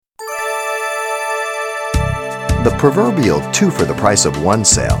The proverbial two for the price of one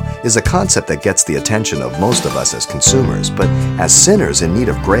sale is a concept that gets the attention of most of us as consumers, but as sinners in need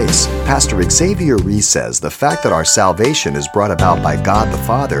of grace, Pastor Xavier Reese says the fact that our salvation is brought about by God the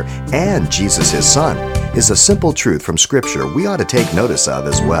Father and Jesus His Son is a simple truth from Scripture we ought to take notice of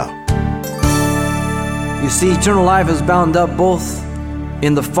as well. You see, eternal life is bound up both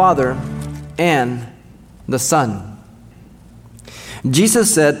in the Father and the Son.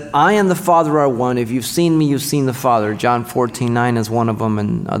 Jesus said, I and the Father are one. If you've seen me, you've seen the Father. John 14:9 is one of them,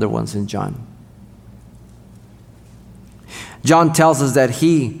 and other ones in John. John tells us that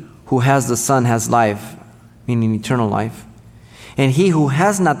he who has the Son has life, meaning eternal life. And he who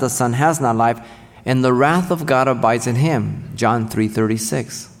has not the Son has not life, and the wrath of God abides in him. John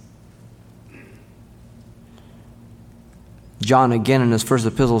 3:36. John again in his first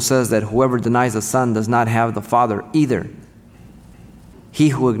epistle says that whoever denies the Son does not have the Father either. He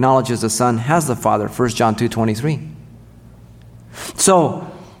who acknowledges the Son has the Father. 1 John 2:23. So,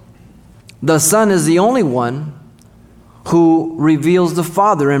 the Son is the only one who reveals the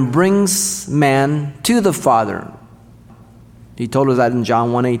Father and brings man to the Father. He told us that in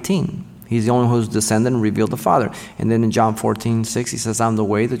John 1:18. He's the only one who's descended and revealed the Father. And then in John 14:6, he says, I'm the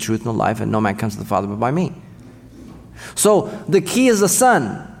way, the truth, and the life, and no man comes to the Father but by me. So, the key is the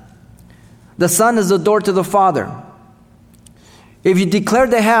Son. The Son is the door to the Father. If you declare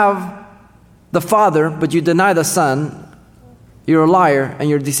to have the Father, but you deny the Son, you're a liar and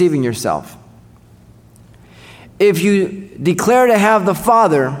you're deceiving yourself. If you declare to have the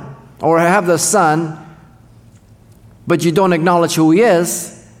Father or have the Son, but you don't acknowledge who He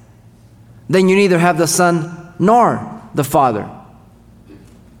is, then you neither have the Son nor the Father.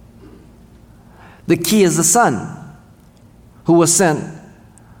 The key is the Son, who was sent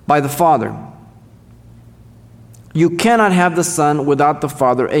by the Father. You cannot have the Son without the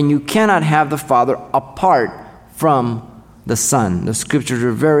Father, and you cannot have the Father apart from the Son. The Scriptures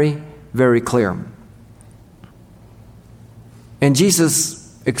are very, very clear. And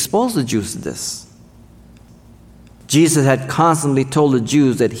Jesus exposed the Jews to this. Jesus had constantly told the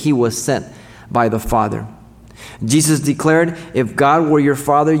Jews that He was sent by the Father. Jesus declared, if God were your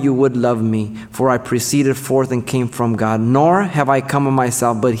Father, you would love me, for I proceeded forth and came from God, nor have I come of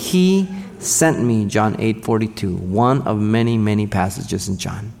myself, but He sent me, John 8:42, one of many, many passages in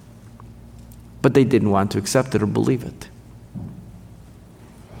John. But they didn't want to accept it or believe it.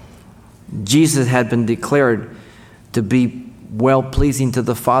 Jesus had been declared to be well-pleasing to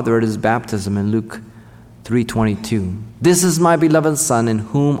the Father at His baptism in Luke 3:22. This is my beloved Son, in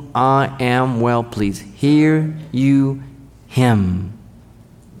whom I am well pleased. Hear you Him.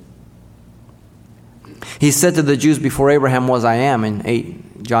 He said to the Jews before Abraham was, I am, in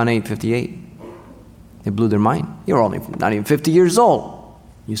John 8:58. They blew their mind. You're only not even 50 years old.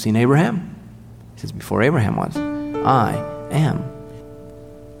 You seen Abraham? He says, before Abraham was, I am.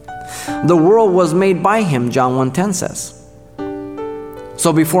 The world was made by Him, John 1:10 says.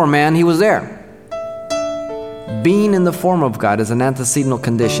 So before man, He was there. Being in the form of God is an antecedent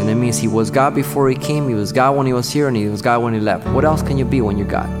condition. It means He was God before He came, He was God when He was here, and He was God when He left. What else can you be when you're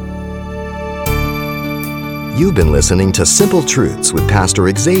God? You've been listening to Simple Truths with Pastor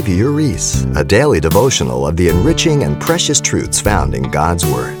Xavier Reese, a daily devotional of the enriching and precious truths found in God's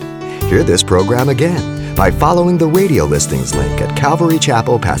Word. Hear this program again by following the radio listings link at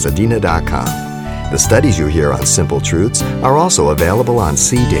CalvaryChapelPasadena.com. The studies you hear on Simple Truths are also available on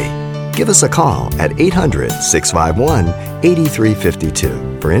CD. Give us a call at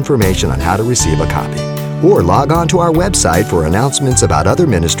 800-651-8352 for information on how to receive a copy. Or log on to our website for announcements about other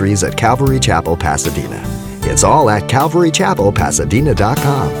ministries at Calvary Chapel, Pasadena. It's all at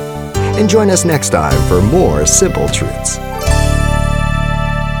CalvaryChapelPasadena.com. And join us next time for more Simple Truths.